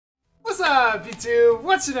up, YouTube?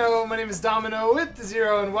 What's your know? My name is Domino with the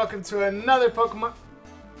Zero, and welcome to another Pokemon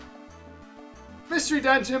Mystery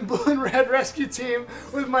Dungeon Blue and Red Rescue Team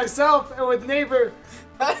with myself and with Neighbor.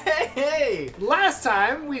 Hey! Last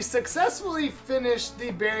time, we successfully finished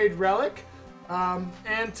the Buried Relic,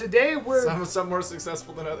 and today we're... Some more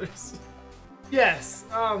successful than others. Yes,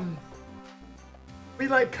 we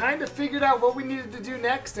kind of figured out what we needed to do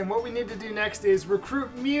next, and what we need to do next is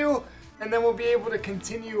recruit Mew, and then we'll be able to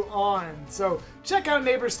continue on. So check out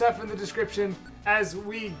Neighbor stuff in the description as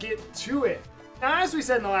we get to it. Now, as we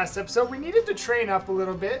said in the last episode, we needed to train up a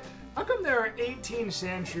little bit. How come there are 18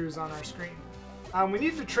 Sandshrews on our screen? We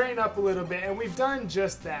need to train up a little bit, and we've done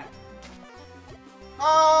just that.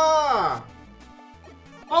 Ah!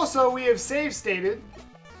 Also, we have save stated,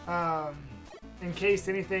 in case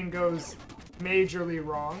anything goes majorly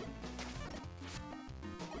wrong.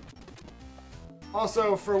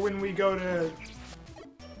 Also, for when we go to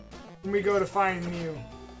find Mew,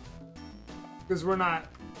 because we're not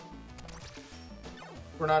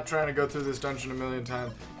trying to go through this dungeon a million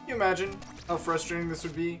times. Can you imagine how frustrating this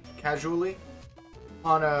would be casually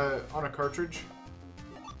on a cartridge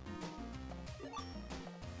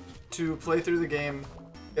to play through the game,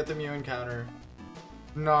 get the Mew encounter,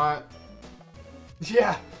 not.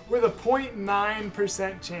 Yeah, with a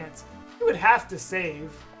 0.9% chance. You would have to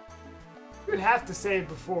save. You would have to save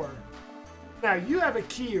before. Now, you have a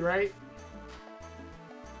key, right?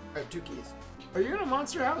 I have 2 keys. Are you in a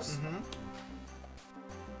monster house? Mm-hmm.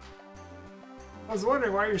 I was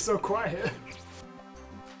wondering why you're so quiet.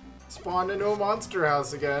 Spawned into a monster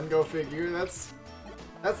house again, go figure. That's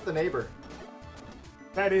the neighbor.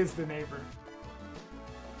 That is the neighbor.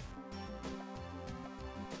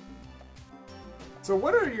 So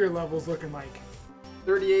what are your levels looking like?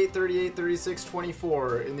 38, 38, 36,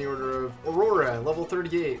 24 in the order of Aurora, level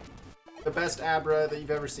 38. The best Abra that you've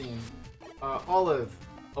ever seen. Olive,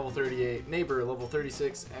 level 38. Neighbor, level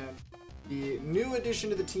 36. And the new addition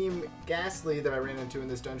to the team, Ghastly, that I ran into in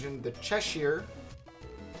this dungeon, the Cheshire,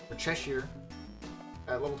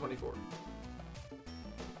 at level 24.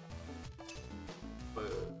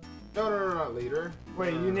 No, not leader.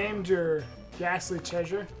 Wait, you named your Ghastly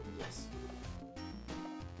Cheshire? Yes.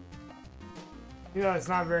 You know, it's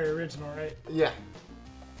not very original, right? Yeah.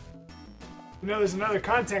 You know, there's another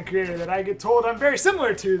content creator that I get told I'm very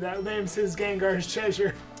similar to that names his Gengar's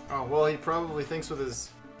Cheshire. Oh, well, he probably thinks with his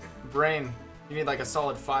brain. You need like a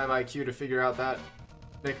solid 5 IQ to figure out that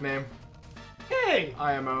nickname. Hey!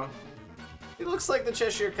 IMO. He looks like the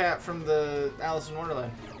Cheshire Cat from the Alice in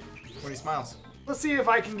Wonderland when he smiles. Let's see if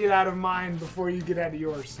I can get out of mine before you get out of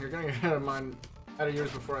yours. You're gonna get out of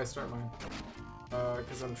yours before I start mine.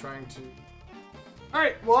 Because I'm trying to...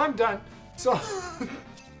 Alright, well, I'm done. So...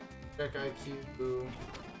 check IQ.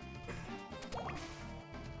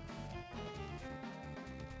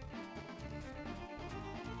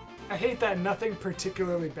 I hate that nothing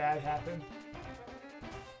particularly bad happened.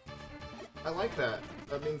 I like that.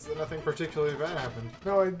 That means that nothing particularly bad happened.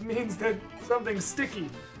 No, it means that something's sticky.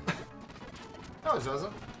 No, it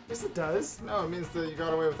doesn't. Yes, it does. No, it means that you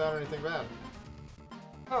got away without anything bad.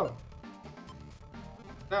 Oh.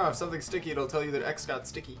 No, if something's sticky, it'll tell you that X got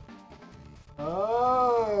sticky.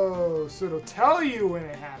 Oh, so it'll tell you when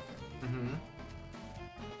it happened. Mm-hmm.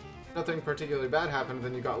 Nothing particularly bad happened,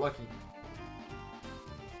 then you got lucky.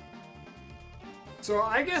 So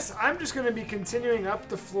I guess I'm just going to be continuing up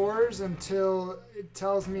the floors until it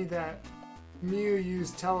tells me that Mew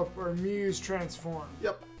used transform.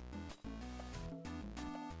 Yep.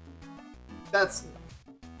 That's...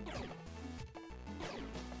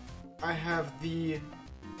 I have the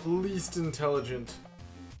least intelligent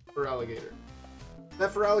Feraligatr.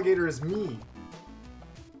 That Feraligatr is me.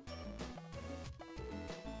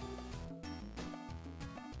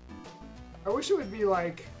 I wish it would be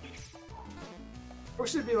like... I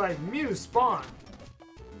wish it'd be like Mew spawn.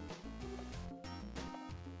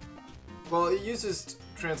 Well, it uses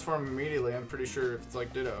transform immediately, I'm pretty sure if it's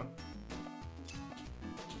like Ditto.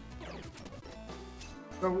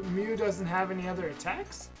 So Mew doesn't have any other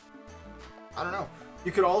attacks? I don't know.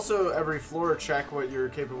 You could also, every floor, check what you're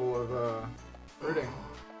capable of hurting.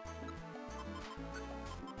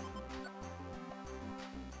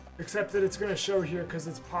 Except that it's going to show here because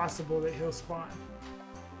it's possible that he'll spawn.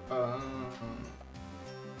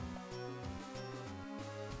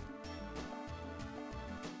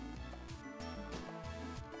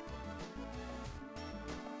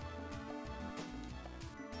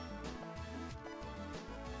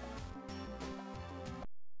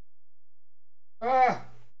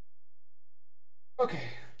 Okay.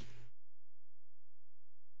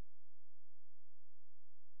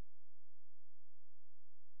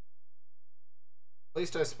 At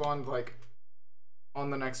least I spawned like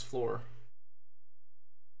on the next floor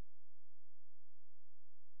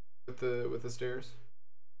with the stairs.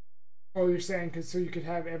 Oh, you're saying so you could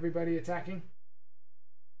have everybody attacking?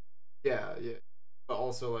 Yeah, yeah. But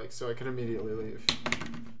also like so I could immediately leave.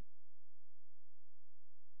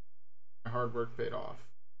 My hard work paid off.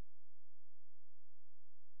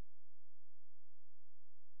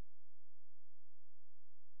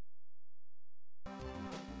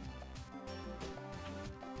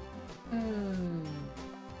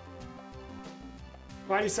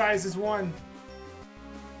 Body size is 1.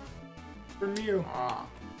 For Mew. Ah.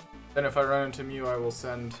 Then if I run into Mew, I will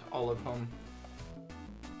send Olive home.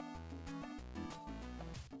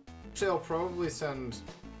 Actually, I'll probably send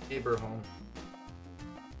Neighbor home.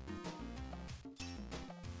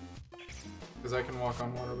 Because I can walk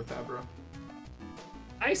on water with Abra.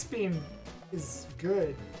 Ice Beam is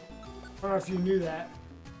good. I don't know if you knew that.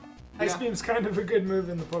 Ice Beam's kind of a good move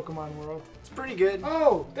in the Pokemon world. It's pretty good.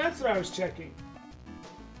 Oh, that's what I was checking.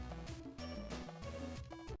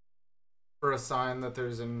 For a sign that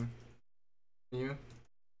there's in Mew.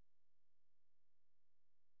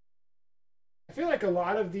 I feel like a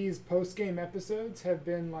lot of these post-game episodes have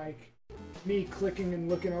been like me clicking and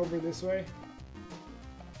looking over this way.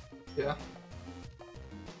 Yeah.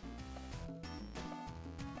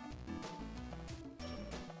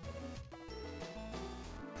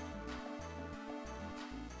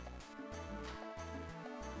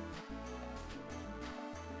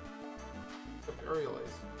 Aerial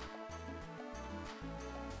Ace.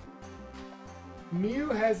 Mew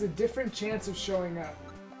has a different chance of showing up.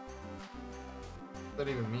 What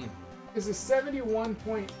does that even mean? There's a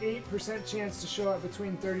 71.8% chance to show up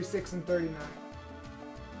between 36 and 39.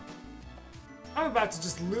 I'm about to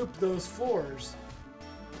just loop those floors.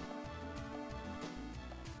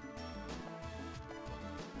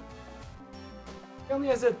 He only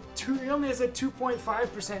has a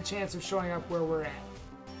 2.5% chance of showing up where we're at.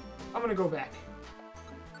 I'm gonna go back.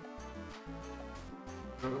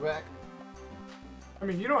 Wanna go back? I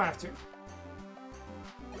mean, you don't have to.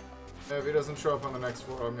 Yeah, if he doesn't show up on the next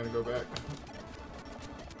floor, I'm gonna go back.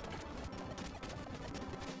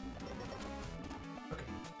 Okay.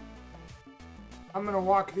 I'm gonna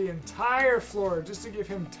walk the entire floor just to give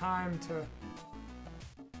him time to...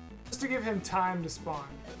 spawn.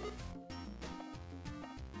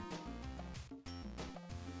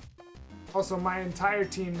 Also, my entire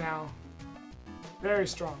team now, very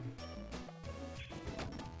strong.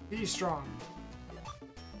 Be strong.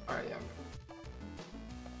 Alright, yeah.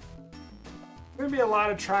 It's gonna be a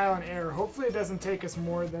lot of trial and error. Hopefully it doesn't take us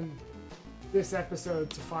more than this episode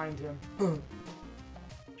to find him.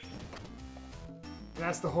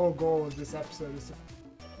 That's the whole goal of this episode, is to...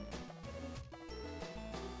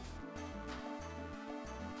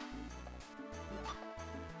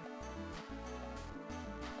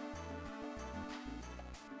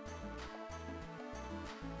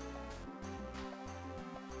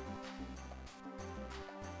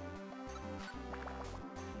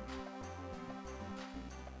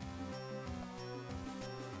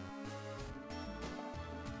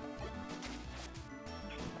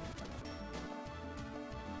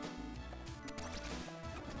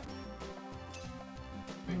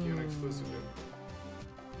 Make you an exclusive.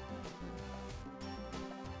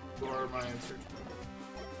 Or my answer.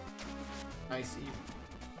 Nice Eve.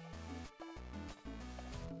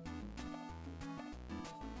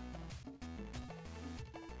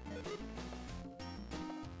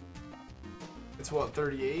 It's what,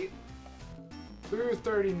 38? Through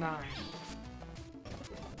 39.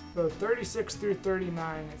 So 36 through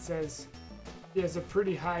 39, it says he has a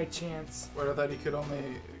pretty high chance. Wait, I thought he could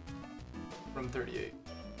only from 38.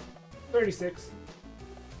 36.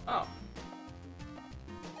 Oh.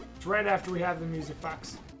 It's right after we have the music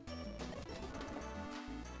box.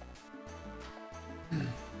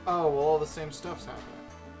 Oh, well, all the same stuff's happening.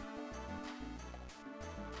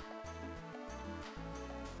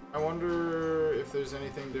 I wonder if there's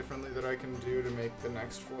anything differently that I can do to make the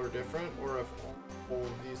next floor different, or if all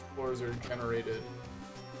of these floors are generated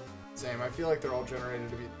the same. I feel like they're all generated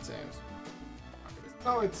to be the same.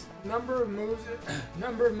 Oh, it's number of moves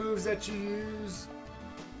that you use.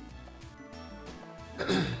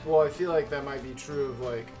 Well, I feel like that might be true of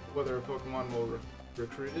like whether a Pokemon will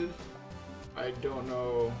recruited. I don't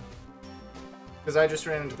know, because I just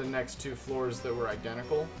ran into the next two floors that were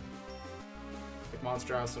identical, like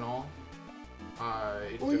Monster House and all.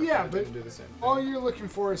 Well, yeah, but didn't do the same thing. all you're looking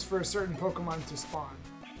for is for a certain Pokemon to spawn.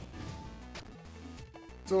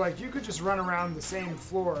 So, like, you could just run around the same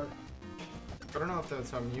floor. I don't know if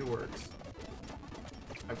that's how Mew works.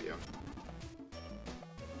 Might be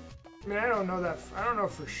I mean, I don't know that. I don't know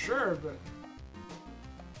for sure, but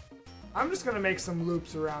I'm just gonna make some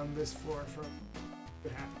loops around this floor for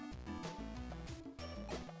what happens.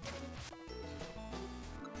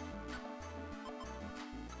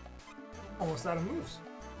 Almost out of moves.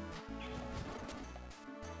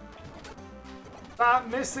 Stop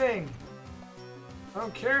missing! I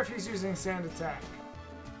don't care if he's using sand attack.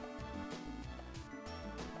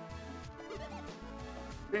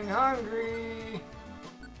 Being hungry.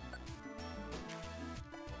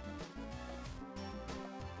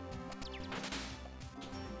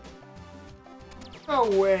 No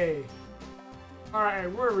way.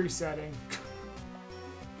 Alright, we're resetting.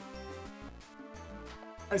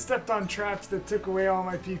 I stepped on traps that took away all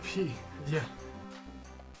my PP. Yeah.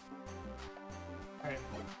 Alright.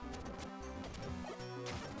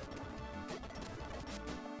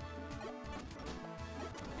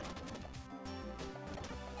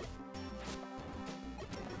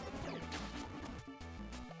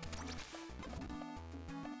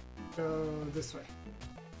 Go this way.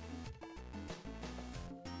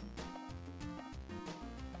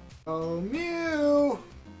 Oh, Mew!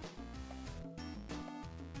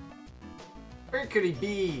 Where could he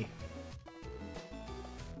be?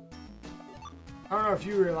 I don't know if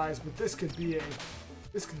you realize, but this could be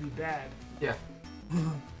bad. Yeah.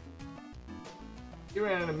 You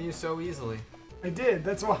ran out of Mew so easily. I did.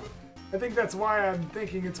 That's why. I think that's why I'm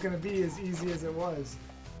thinking it's gonna be as easy as it was.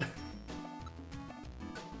 Then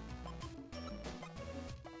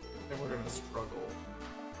we're gonna struggle.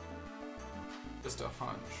 Just a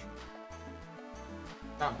hunch.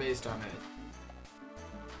 Not based on any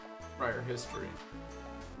prior history.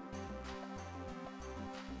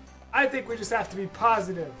 I think we just have to be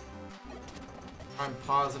positive. I'm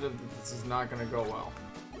positive that this is not gonna go well.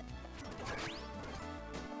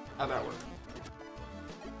 How'd that work?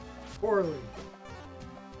 Poorly.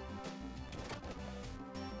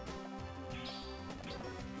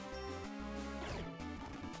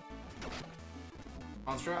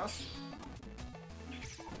 Monster House?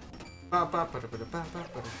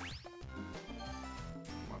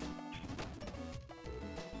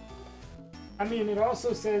 I mean, it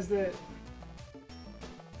also says that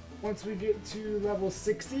once we get to level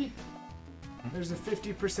 60, there's a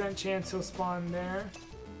 50% chance he'll spawn there.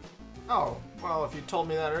 Oh, well, if you told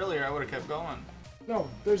me that earlier, I would have kept going. No,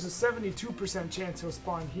 there's a 72% chance he'll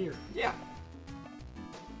spawn here. Yeah.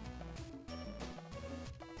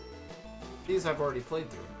 These I've already played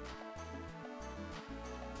through.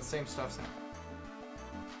 The same stuff's in.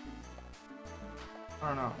 I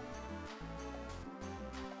don't know.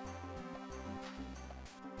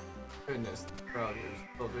 Goodness, crowd is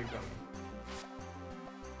so big dummy.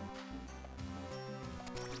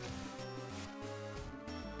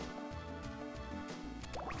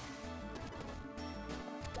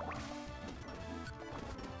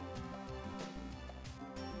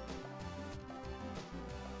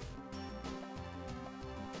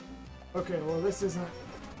 Okay, well this isn't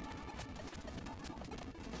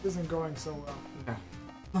going so well.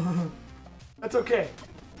 No. That's okay.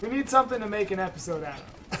 We need something to make an episode out of.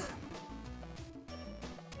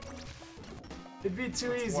 It'd be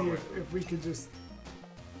too easy if we could just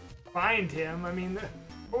find him. I mean,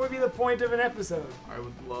 what would be the point of an episode? I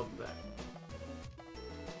would love that.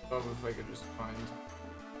 Love if I could just find.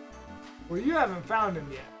 Well, you haven't found him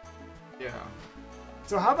yet. Yeah.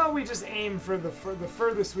 So how about we just aim for the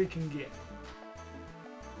furthest we can get?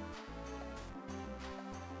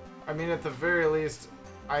 I mean, at the very least,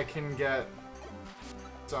 I can get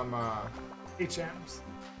some, HMs.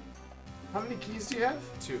 How many keys do you have?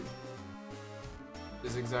 2.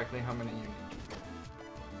 Is exactly how many you need.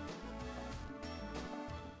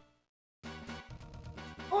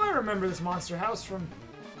 Oh, I remember this monster house from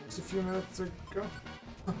just a few minutes ago.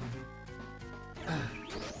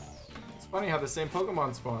 It's funny how the same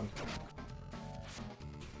Pokemon spawned.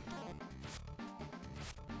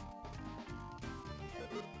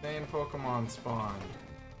 Same Pokemon spawned.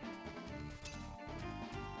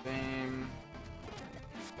 Same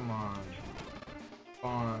Pokemon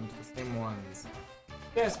spawned. The same ones.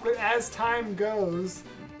 Yes, but as time goes,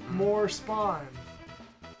 more spawn.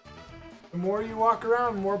 The more you walk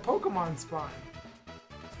around, more Pokemon spawn.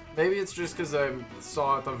 Maybe it's just because I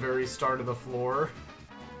saw at the very start of the floor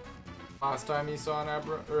last time you saw an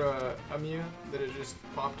a Mew that it just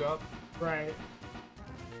popped up. Right.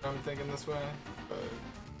 I'm thinking this way, but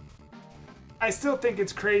I still think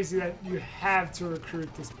it's crazy that you have to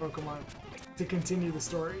recruit this Pokemon to continue the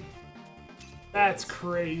story. That's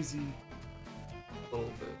crazy. a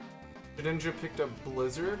little bit. Shedinja picked up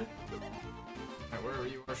Blizzard. Alright, wherever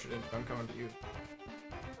you are, Shedinja, I'm coming to you.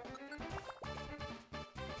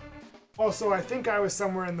 Also, I think I was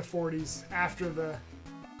somewhere in the 40s after the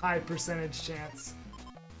high percentage chance.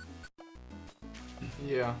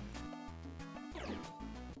 Yeah.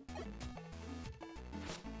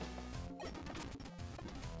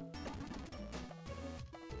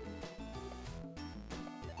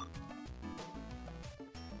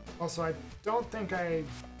 Also, I don't think I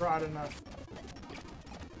brought enough.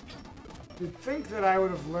 You'd think that I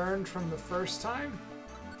would have learned from the first time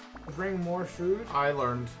to bring more food. I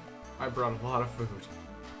learned. I brought a lot of food.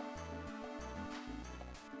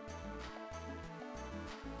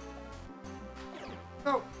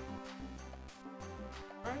 Oh.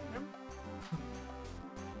 Alright,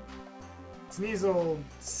 Sneasel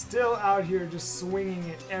still out here just swinging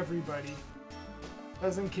at everybody.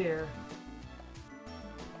 Doesn't care.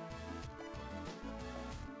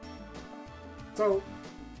 So,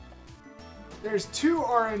 there's two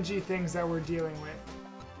RNG things that we're dealing with.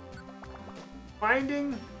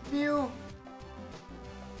 Finding Mew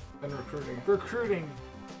And recruiting. Recruiting.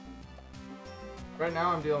 Right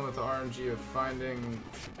now I'm dealing with the RNG of finding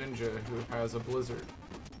Ninja who has a blizzard.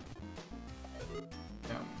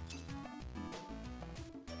 Yeah.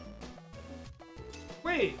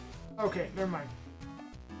 Wait. Okay, never mind.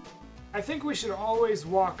 I think we should always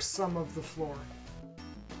walk some of the floor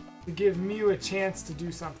to give Mew a chance to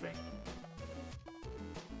do something.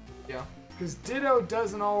 Yeah. Because Ditto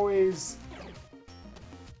doesn't always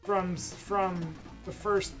from the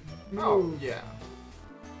first move. Oh, yeah.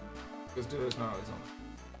 Because Ditto's not always on.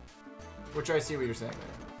 Which I see what you're saying there.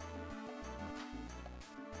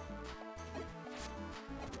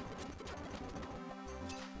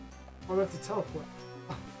 Oh, that's a teleport.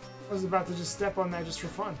 I was about to just step on that just for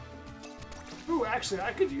fun. Ooh, actually,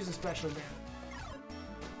 I could use a special band.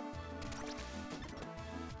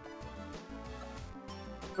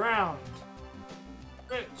 Ground.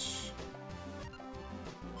 Rich.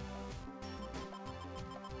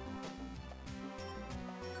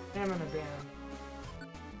 Stamina band.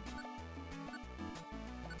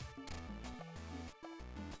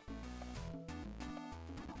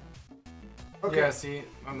 Okay. Yeah, see,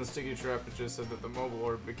 on the sticky trap it just said that the mobile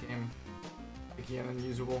orb became sticky and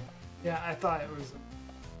unusable. Yeah, I thought it was.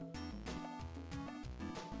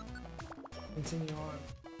 Continue on.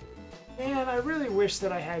 Man, I really wish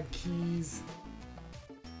that I had keys.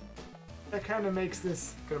 That kind of makes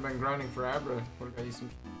this. Could have been grinding for Abra. What if I used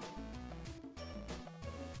some?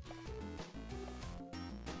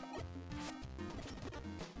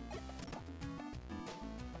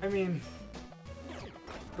 I mean,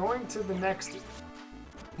 going to the next.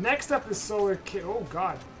 Next up is Solar Kid. Oh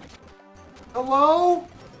God. Hello?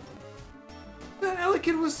 That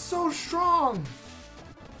Elekid was so strong.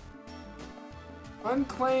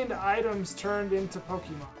 Unclaimed items turned into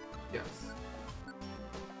Pokemon. Yes.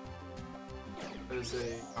 That is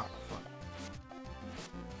a not fun.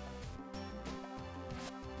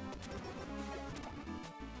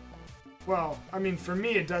 Well, I mean, for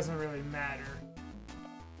me, it doesn't really matter.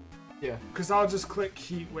 Yeah. Because I'll just click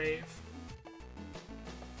Heat Wave.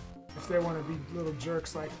 If they want to be little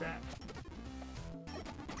jerks like that.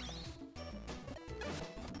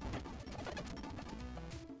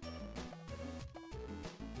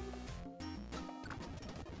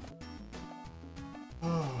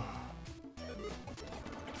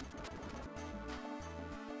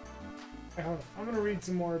 Hey, hold on. I'm going to read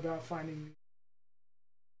some more about finding.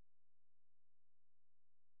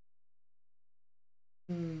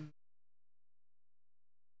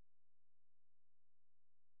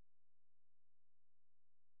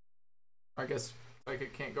 I guess like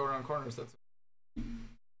it can't go around corners. That's.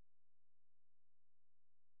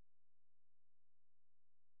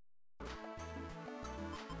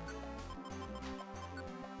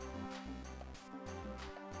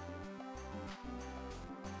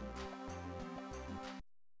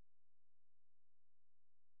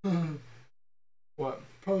 What?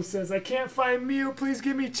 Post says, I can't find Mew, please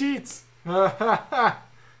give me cheats. Find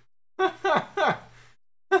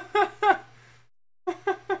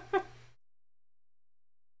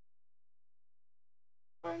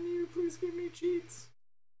Mew, please give me cheats.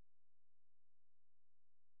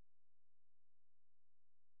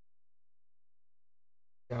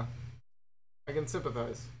 Yeah. I can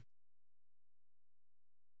sympathize.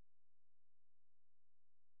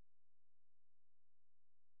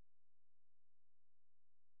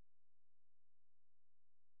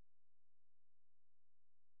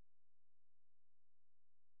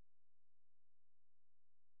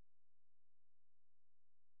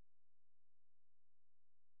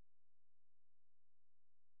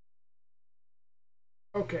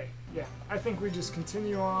 Okay, yeah. I think we just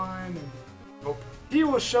continue on and Nope. he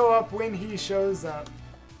will show up when he shows up.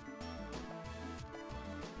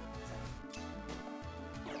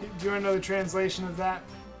 Do you want to know the translation of that?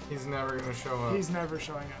 He's never gonna show up. He's never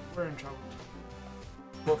showing up. We're in trouble.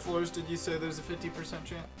 What floors did you say there's a 50%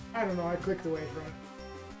 chance? I don't know. I clicked away from it.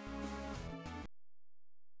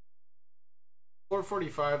 Floor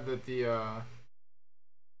 45 that the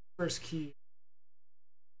First key.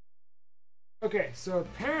 Okay, so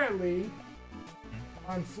apparently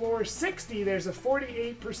on floor 60, there's a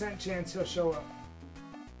 48% chance he'll show up.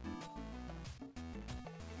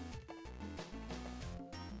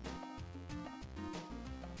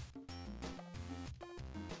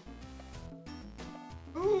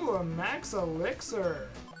 Ooh, a max elixir.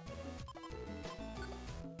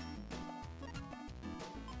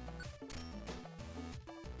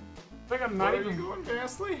 Like I'm not even going,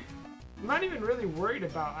 Ghastly? I'm not even really worried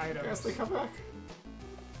about items. Ghastly, come back.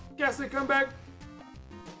 Ghastly, come back.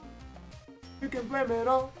 You can blame it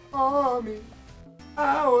all on me.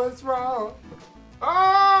 I was wrong.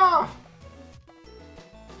 Ah!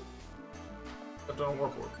 I've done a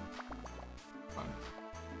warport. Fine.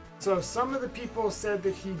 So some of the people said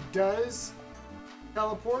that he does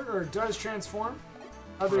teleport or does transform.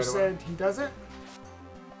 Others Right said he doesn't.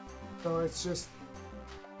 So it's just,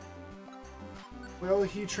 will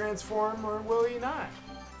he transform or will he not?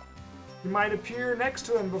 He might appear next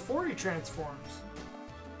to him before he transforms.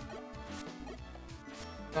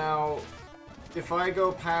 Now, if I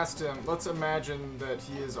go past him, let's imagine that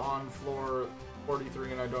he is on floor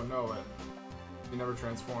 43 and I don't know it. He never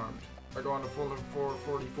transformed. I go on to floor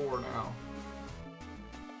 44 now.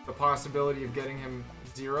 The possibility of getting him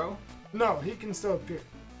 0? No, he can still appear.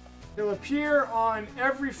 He'll appear on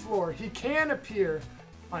every floor. He can appear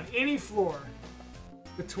on any floor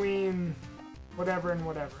between whatever and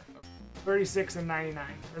whatever. 36 and 99,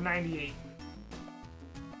 or 98.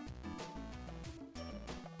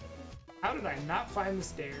 How did I not find the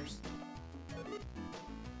stairs?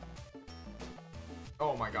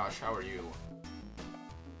 Oh my gosh, how are you?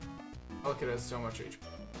 Elkid has so much HP.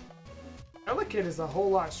 Elkid is a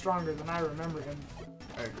whole lot stronger than I remember him.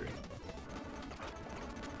 I agree.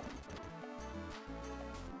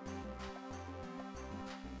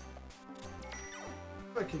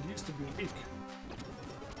 Elkid used to be weak.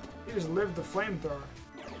 He just lived the flamethrower.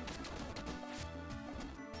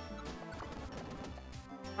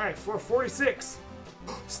 Alright, floor 46.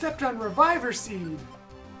 Stepped on Reviver Seed.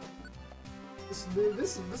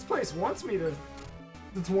 This place wants me to.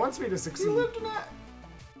 It wants me to succeed. You lived in that.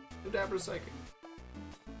 Adabra Psychic.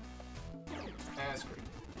 That's great.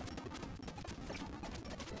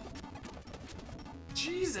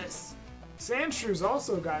 Jesus! Sandshrew's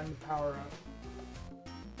also gotten the power up.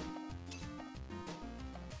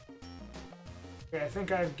 Okay, I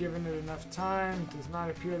think I've given it enough time. It does not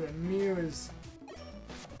appear that Mew is...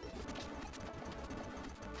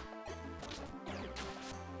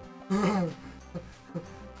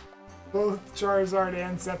 Both Charizard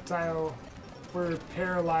and Sceptile were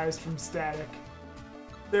paralyzed from static.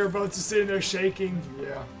 They were both just sitting there shaking.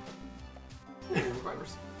 Yeah. Ooh,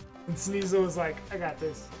 virus. And Sneasel was like, I got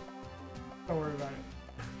this. Don't worry about it.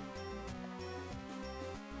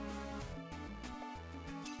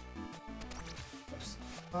 Oops.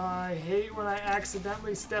 I hate when I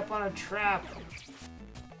accidentally step on a trap.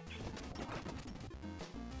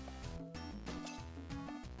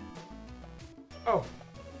 Oh.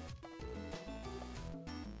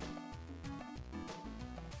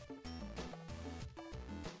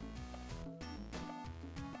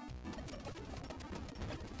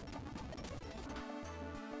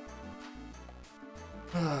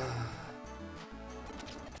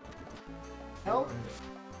 Help.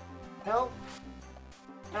 Help.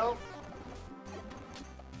 Help.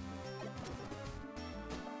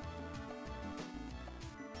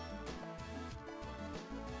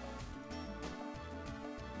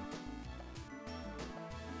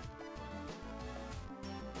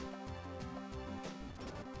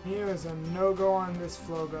 Mew is a no-go on this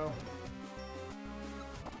Flogo.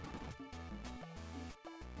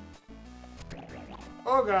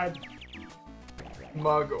 Oh god.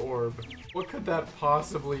 Mug Orb. What could that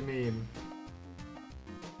possibly mean?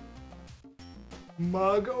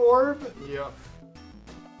 Mug Orb? Yep.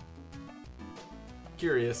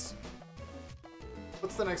 Curious.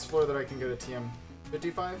 What's the next floor that I can get a TM?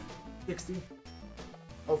 55? 60.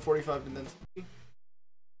 Oh, 45 and then 60?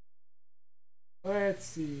 Let's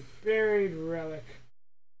see. Buried Relic.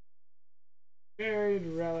 Buried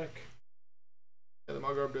Relic. Yeah, the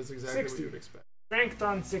Mug Orb does exactly 60. what you would expect. Strength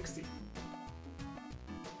on 60.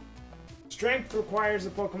 Strength requires a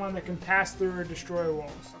Pokemon that can pass through or destroy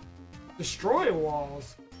walls. Destroy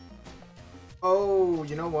walls? Oh,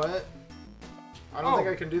 you know what? I don't think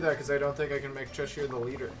Oh. I can do that because I don't think I can make Cheshire the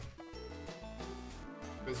leader.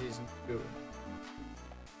 Because he's new.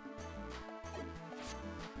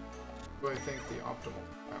 Do I think the optimal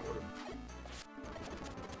that would have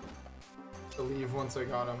to leave once I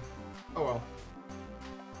got him? Oh well.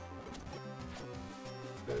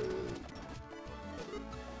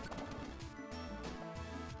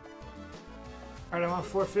 Alright, I'm on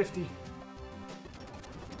 450.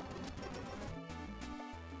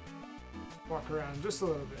 Walk around just a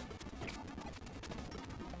little bit.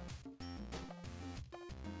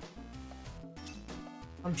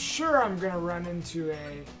 I'm sure I'm gonna run into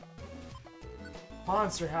a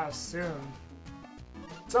monster house soon.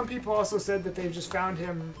 Some people also said that they've just found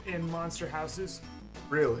him in monster houses.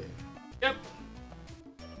 Really? Yep.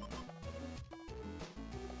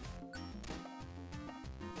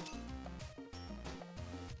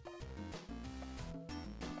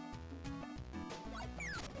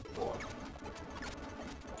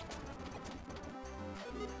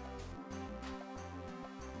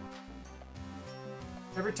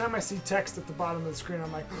 Every time I see text at the bottom of the screen,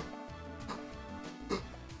 I'm like,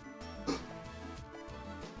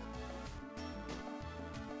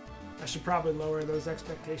 I should probably lower those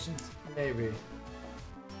expectations. Maybe.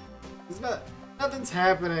 Nothing's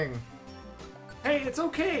happening. Hey, it's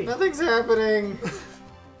okay. Nothing's happening.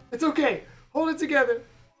 It's okay. Hold it together.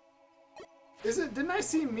 Didn't I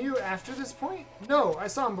see Mew after this point? No, I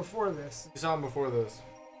saw him before this. You saw him before this.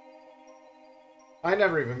 I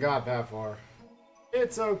never even got that far.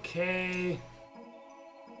 It's okay.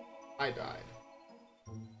 I died.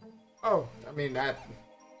 Oh. I mean, that...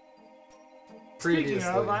 Speaking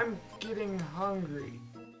of, I'm getting hungry.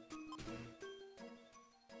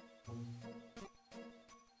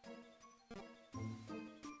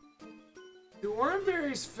 Do orange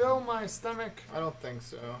berries fill my stomach? I don't think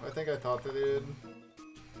so. I think I thought that they did.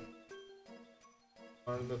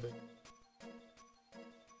 Or that they...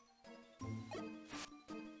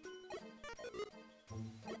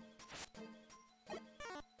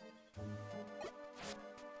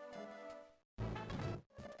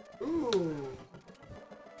 Ooh.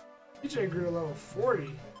 PJ grew to level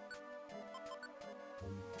 40.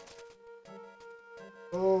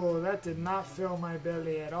 Oh, that did not fill my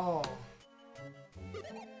belly at all.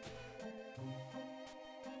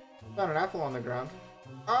 Found an apple on the ground.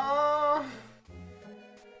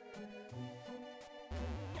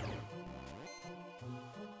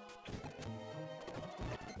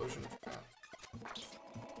 Potion trap.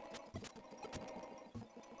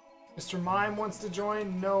 Mr. Mime wants to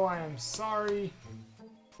join. No, I am sorry.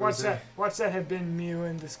 Watch that. Watch that have been Mew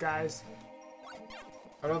in disguise.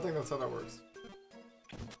 I don't think that's how that works.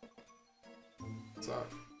 What's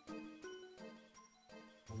up?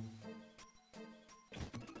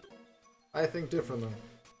 I think differently.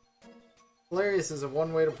 Hilarious is a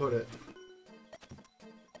one way to put it.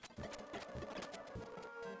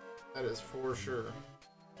 That is for sure.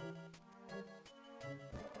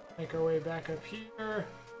 Make our way back up here.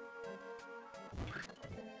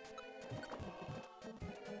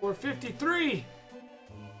 453!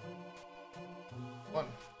 One.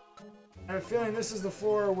 I have a feeling this is the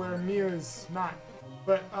floor where Mew is not.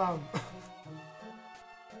 But, I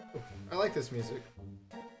like this music.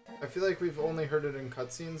 I feel like we've only heard it in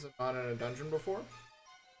cutscenes and not in a dungeon before.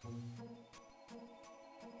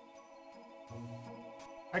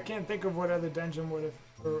 I can't think of what other dungeon would have,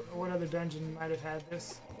 or what other dungeon might have had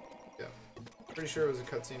this. Yeah. Pretty sure it was a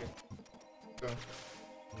cutscene. So,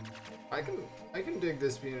 I can dig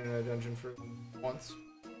this being in a dungeon for once.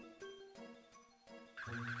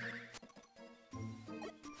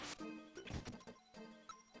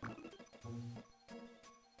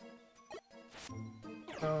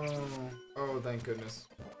 Oh, thank goodness.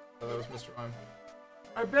 Oh, that was Mr. Mime.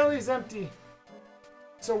 My belly's empty.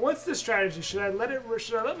 So what's the strategy? Should I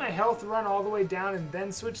let my health run all the way down and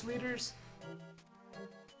then switch leaders?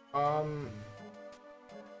 I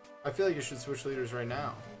feel like you should switch leaders right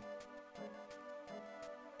now.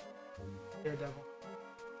 Daredevil.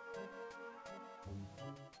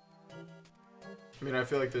 I mean, I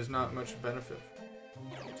feel like there's not much benefit.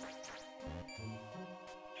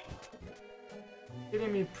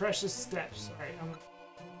 Getting me precious steps. Alright, I'm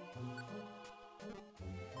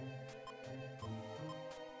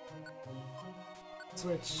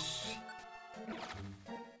switch.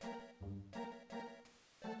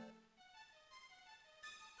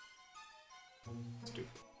 Stupid.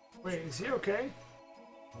 Wait, is he okay?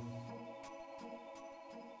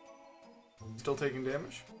 Still taking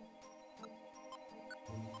damage?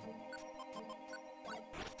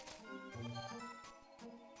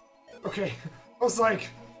 Okay. I was like,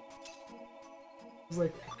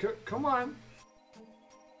 come on.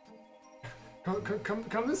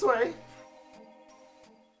 Come this way.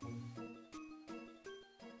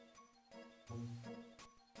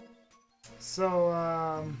 So,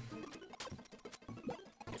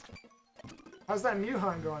 how's that Mew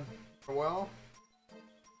hunt going? Well,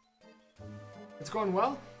 It's going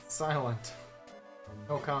well? silent.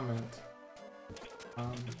 No comment.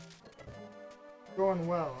 Going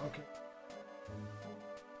well, okay.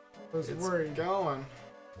 I was It's worried. going.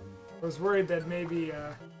 I was worried that maybe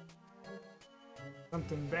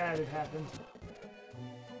something bad had happened.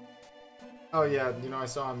 Oh yeah, you know, I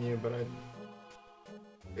saw a Mew, but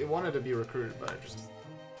it wanted to be recruited, but I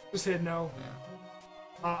Just hit no. yeah.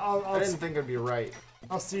 I'll I didn't think it'd be right.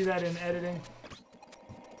 I'll see that in editing.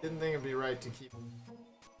 Didn't think it'd be right to keep.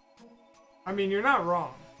 I mean, you're not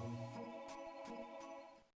wrong.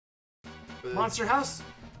 But, Monster House?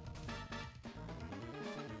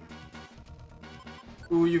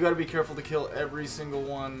 ooh, you gotta be careful to kill every single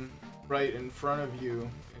one right in front of you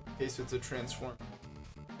in case it's a transform.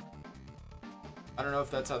 I don't know if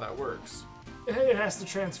that's how that works. It has to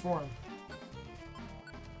transform.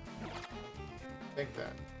 I think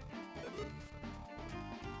that.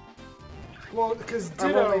 Well, because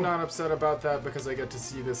I'm only Ditto... not upset about that because I get to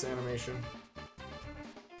see this animation.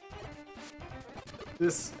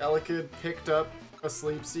 This Elekid picked up a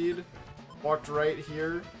sleep seed, walked right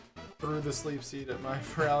here, threw the sleep seed at my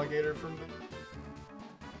Feraligatr from the...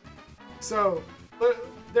 So,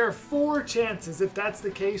 there are 4 chances, if that's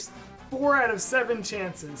the case, 4 out of 7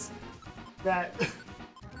 chances that...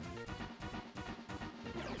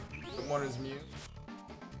 One is Mew.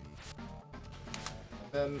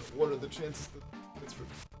 And then what are the chances that it's for...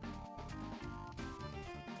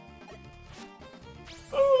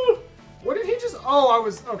 What did he just... Oh, I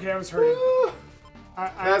was hurting.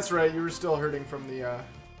 That's right, you were still hurting from the,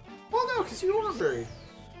 Well, no, because you were buried.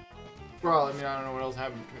 Well, I mean, I don't know what else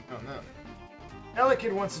happened between now and then.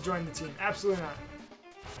 Elekid wants to join the team. Absolutely not.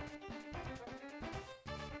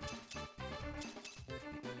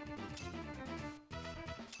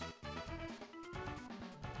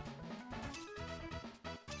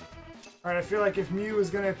 Alright, I feel like if Mew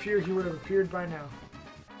was going to appear, he would have appeared by now.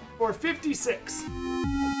 For 56.